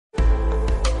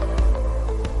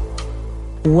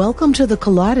Welcome to the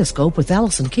Kaleidoscope with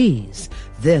Allison Keyes.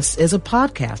 This is a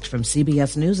podcast from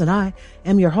CBS News, and I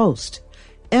am your host.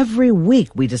 Every week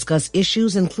we discuss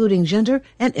issues including gender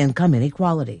and income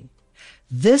inequality.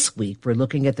 This week we're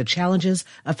looking at the challenges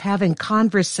of having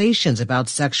conversations about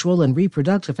sexual and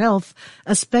reproductive health,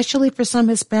 especially for some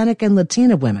Hispanic and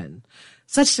Latina women.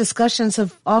 Such discussions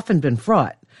have often been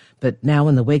fraught. But now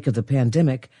in the wake of the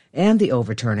pandemic and the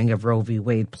overturning of Roe v.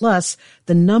 Wade Plus,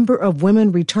 the number of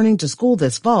women returning to school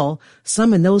this fall,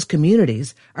 some in those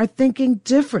communities, are thinking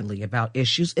differently about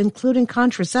issues including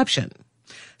contraception.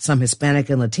 Some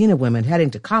Hispanic and Latina women heading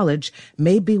to college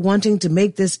may be wanting to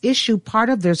make this issue part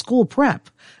of their school prep.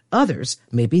 Others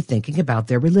may be thinking about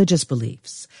their religious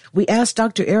beliefs. We asked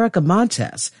Dr. Erica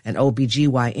Montes, an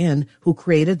OBGYN who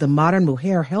created the Modern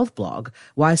Mujer Health blog,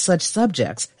 why such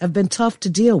subjects have been tough to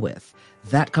deal with.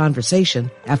 That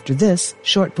conversation after this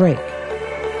short break.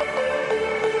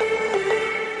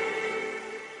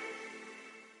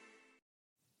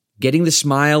 Getting the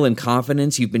smile and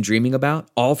confidence you've been dreaming about,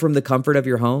 all from the comfort of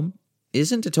your home,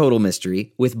 isn't a total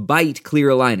mystery with Byte clear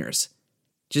aligners.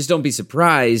 Just don't be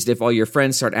surprised if all your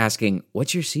friends start asking,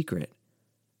 "What's your secret?"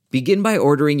 Begin by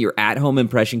ordering your at-home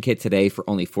impression kit today for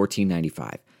only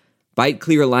 $14.95. Byte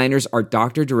clear aligners are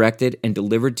doctor-directed and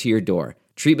delivered to your door.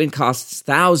 Treatment costs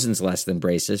thousands less than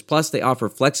braces, plus they offer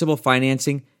flexible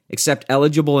financing, accept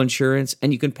eligible insurance,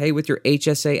 and you can pay with your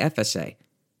HSA FSA.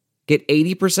 Get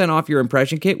 80% off your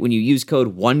impression kit when you use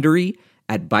code WONDERY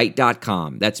at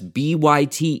Byte.com. That's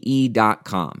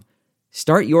BYTE.com.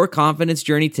 Start your confidence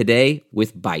journey today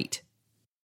with Byte.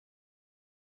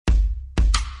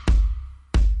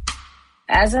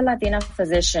 As a Latina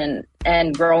physician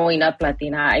and growing up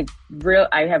Latina, I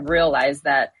have realized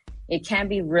that it can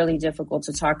be really difficult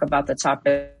to talk about the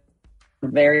topic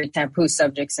of very taboo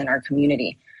subjects in our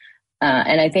community.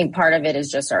 And I think part of it is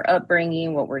just our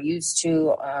upbringing, what we're used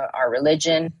to, our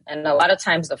religion. And a lot of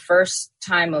times the first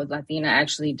time a Latina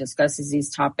actually discusses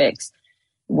these topics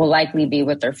will likely be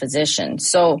with their physician.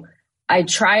 So I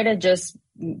try to just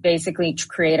basically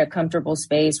create a comfortable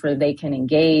space where they can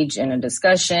engage in a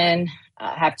discussion,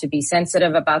 have to be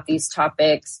sensitive about these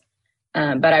topics.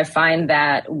 But I find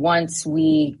that once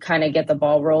we kind of get the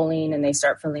ball rolling and they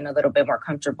start feeling a little bit more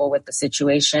comfortable with the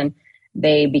situation,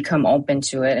 they become open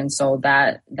to it. And so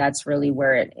that's really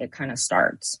where it kind of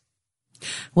starts.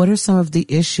 What are some of the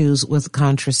issues with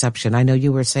contraception? I know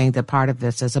you were saying that part of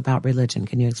this is about religion.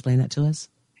 Can you explain that to us?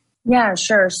 Yeah,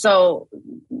 sure. So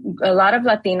a lot of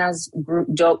Latinas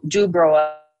do grow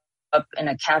up in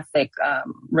a Catholic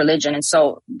religion. And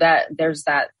so that there's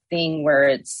that thing where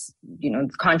it's,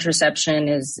 contraception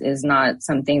is not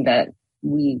something that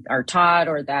we are taught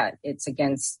or that it's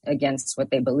against what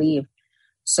they believe.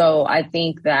 So I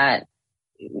think that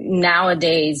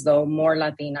nowadays, though, more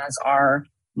Latinas are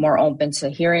more open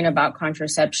to hearing about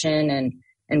contraception and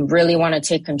really want to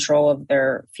take control of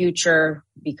their future,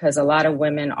 because a lot of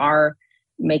women are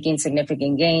making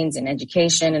significant gains in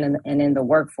education and in the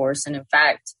workforce. And in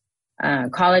fact,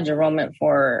 college enrollment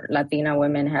for Latina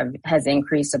women has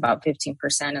increased about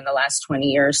 15% in the last 20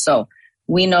 years. So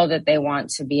we know that they want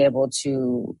to be able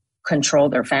to control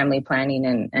their family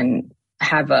planning and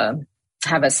have a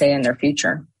say in their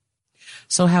future.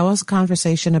 So how has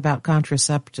conversation about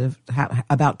contraception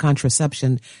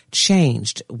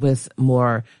changed with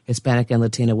more Hispanic and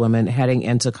Latina women heading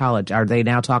into college? Are they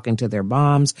now talking to their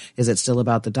moms? Is it still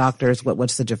about the doctors?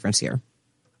 What's the difference here?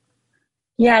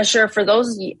 Yeah, sure. For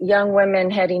those young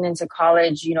women heading into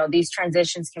college, these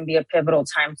transitions can be a pivotal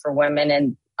time for women.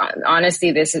 And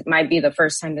honestly, might be the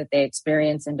first time that they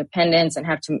experience independence and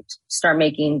have to start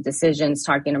making decisions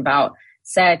talking about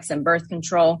sex and birth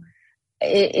control.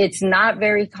 It's not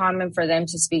very common for them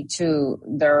to speak to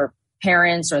their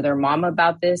parents or their mom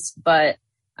about this, but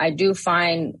I do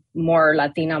find more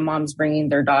Latina moms bringing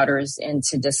their daughters in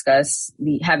to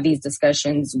have these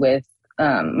discussions with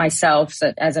myself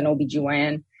as an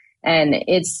OBGYN. And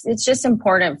it's just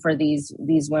important for these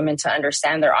women to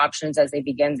understand their options as they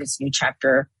begin this new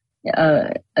chapter,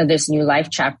 this new life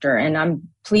chapter. And I'm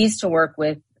pleased to work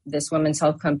with this women's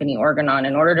health company, Organon,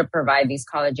 in order to provide these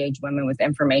college-age women with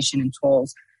information and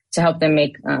tools to help them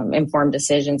make informed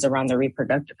decisions around their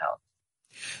reproductive health.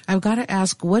 I've got to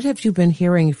ask, what have you been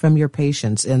hearing from your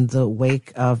patients in the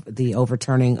wake of the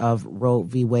overturning of Roe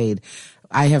v. Wade?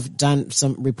 I have done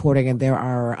some reporting, and there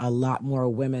are a lot more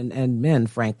women and men,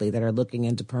 frankly, that are looking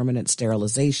into permanent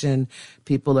sterilization.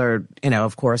 People are,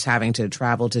 of course, having to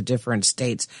travel to different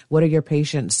states. What are your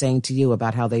patients saying to you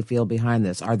about how they feel behind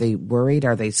this? Are they worried?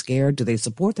 Are they scared? Do they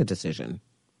support the decision?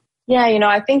 Yeah,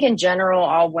 I think in general,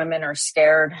 all women are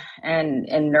scared and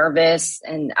nervous.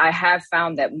 And I have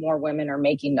found that more women are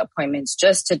making appointments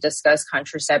just to discuss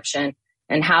contraception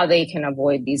and how they can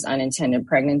avoid these unintended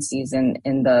pregnancies in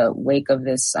the wake of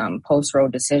this post-Roe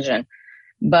decision.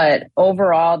 But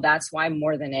overall, that's why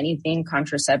more than anything,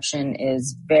 contraception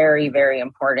is very, very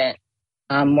important,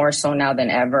 more so now than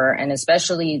ever. And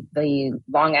especially the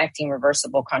long-acting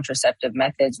reversible contraceptive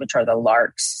methods, which are the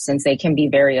LARCs, since they can be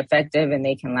very effective and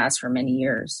they can last for many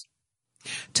years.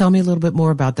 Tell me a little bit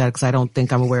more about that, because I don't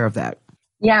think I'm aware of that.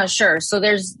 Yeah, sure. So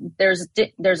there's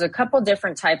a couple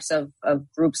different types of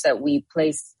groups that we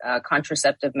place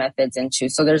contraceptive methods into.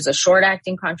 So there's the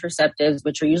short-acting contraceptives,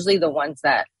 which are usually the ones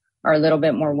that are a little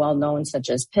bit more well-known,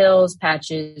 such as pills,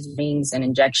 patches, rings, and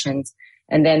injections.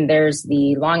 And then there's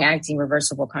the long-acting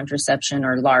reversible contraception,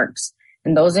 or LARCs.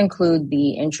 And those include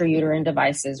the intrauterine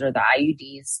devices, or the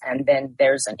IUDs. And then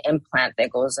there's an implant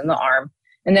that goes in the arm.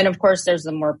 And then, of course, there's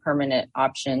the more permanent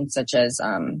options, such as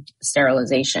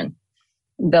sterilization.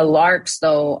 The LARCs,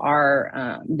 though,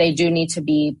 they do need to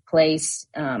be placed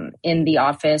in the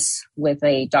office with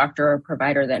a doctor or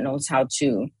provider that knows how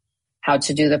to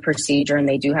do the procedure, and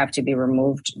they do have to be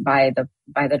removed by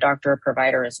the doctor or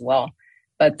provider as well.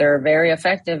 But they're very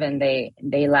effective, and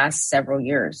they last several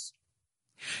years.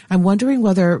 I'm wondering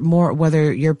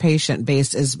whether your patient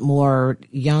base is more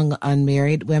young,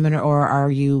 unmarried women, or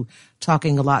are you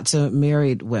talking a lot to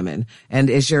married women? And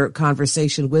is your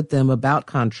conversation with them about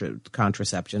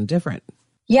contraception different?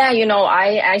 Yeah,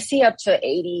 I see up to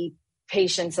 80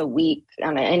 patients a week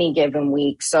on any given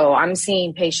week. So I'm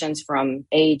seeing patients from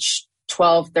age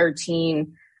 12,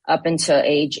 13 up into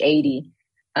age 80.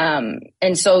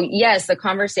 And so, yes, the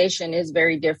conversation is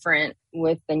very different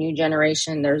with the new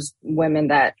generation. There's women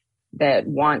that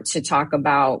want to talk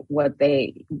about what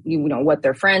what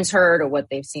their friends heard or what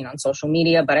they've seen on social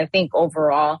media. But I think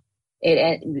overall,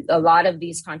 a lot of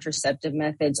these contraceptive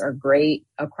methods are great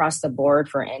across the board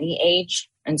for any age.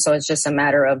 And so it's just a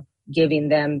matter of giving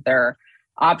them their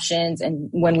options. And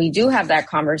when we do have that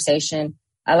conversation,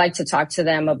 I like to talk to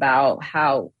them about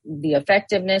how the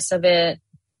effectiveness of it,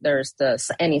 there's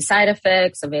any side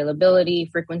effects, availability,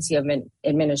 frequency of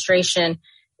administration,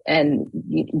 and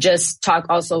just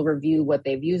review what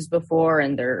they've used before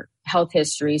and their health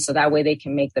history, so that way they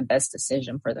can make the best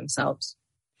decision for themselves.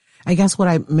 I guess what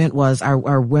I meant was,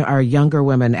 are younger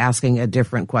women asking a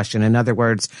different question? In other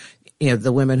words,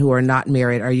 the women who are not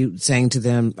married, are you saying to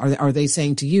them, are they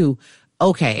saying to you,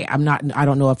 okay, I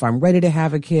don't know if I'm ready to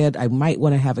have a kid. I might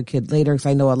want to have a kid later, because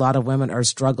I know a lot of women are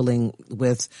struggling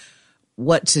with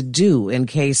what to do in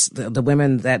case the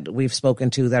women that we've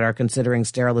spoken to that are considering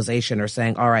sterilization are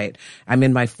saying, all right, I'm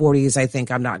in my 40s. I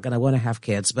think I'm not going to want to have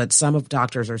kids. But some of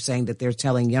doctors are saying that they're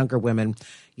telling younger women,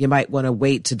 you might want to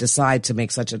wait to decide to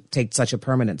take such a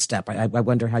permanent step. I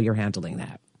wonder how you're handling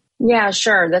that. Yeah,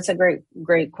 sure. That's a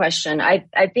great question. I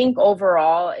think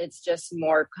overall, it's just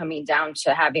more coming down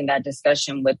to having that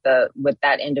discussion with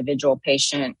that individual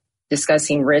patient,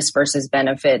 discussing risk versus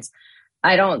benefits.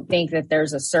 I don't think that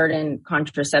there's a certain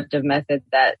contraceptive method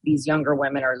that these younger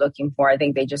women are looking for. I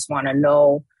think they just want to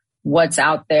know what's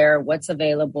out there, what's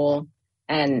available.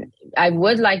 And I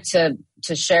would like to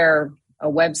share a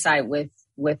website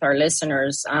with our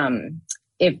listeners.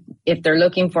 If they're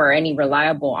looking for any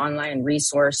reliable online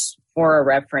resource for a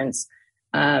reference,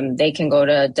 they can go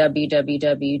to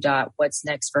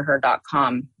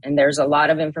www.whatsnextforher.com. And there's a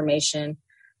lot of information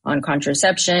on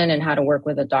contraception and how to work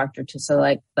with a doctor to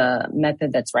select the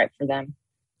method that's right for them.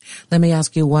 Let me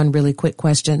ask you one really quick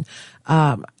question.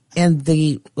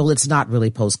 It's not really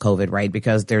post-COVID, right?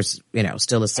 Because there's,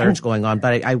 still a surge going on.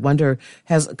 But I wonder,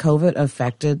 has COVID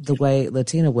affected the way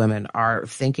Latina women are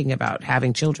thinking about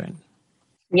having children?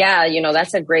 Yeah,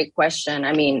 that's a great question.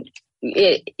 I mean,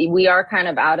 we are kind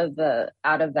of out of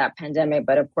that pandemic,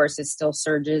 but of course it still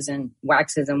surges and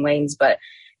waxes and wanes. But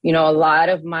a lot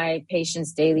of my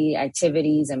patients' daily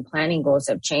activities and planning goals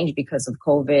have changed because of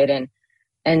COVID.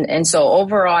 And so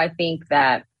overall, I think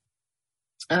that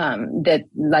that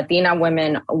Latina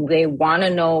women, they want to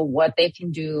know what they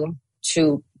can do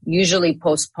to usually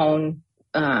postpone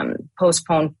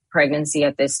pregnancy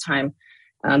at this time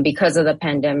because of the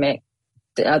pandemic.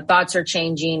 Thoughts are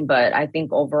changing, but I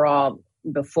think overall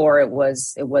before it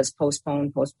was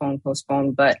postponed.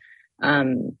 But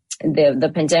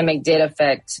the pandemic did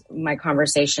affect my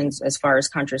conversations as far as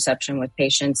contraception with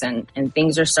patients, and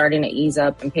things are starting to ease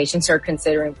up and patients are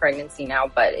considering pregnancy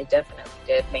now, but it definitely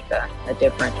did make a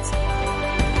difference.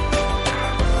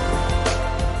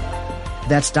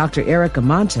 That's Dr. Erica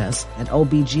Montes, an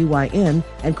OBGYN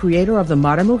and creator of the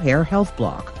Modern Mujer Health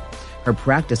blog. Her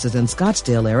practice is in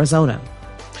Scottsdale, Arizona.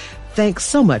 Thanks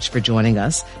so much for joining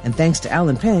us, and thanks to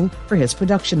Alan Peng for his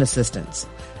production assistance.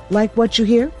 Like what you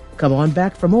hear? Come on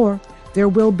back for more. There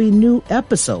will be new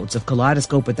episodes of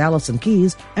Kaleidoscope with Allison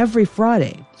Keyes every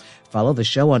Friday. Follow the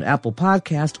show on Apple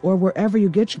Podcast or wherever you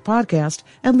get your podcast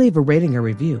and leave a rating or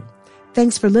review.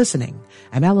 Thanks for listening.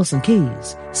 I'm Allison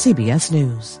Keyes, CBS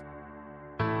News.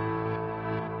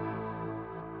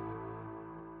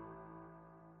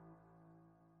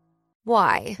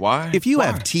 Why? Why? If you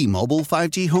have T-Mobile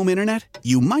 5G home internet,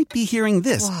 you might be hearing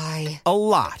this Why? a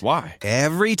lot. Why?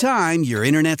 Every time your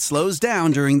internet slows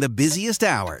down during the busiest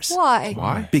hours. Why?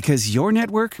 Why? Because your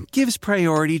network gives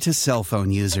priority to cell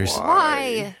phone users.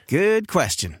 Why? Good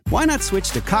question. Why not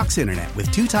switch to Cox Internet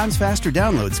with 2 times faster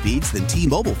download speeds than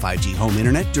T-Mobile 5G home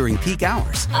internet during peak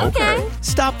hours? Okay.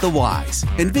 Stop the whys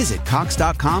and visit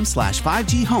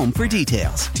cox.com/5G home for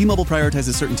details. T-Mobile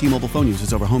prioritizes certain T-Mobile phone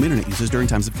users over home internet users during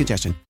times of congestion.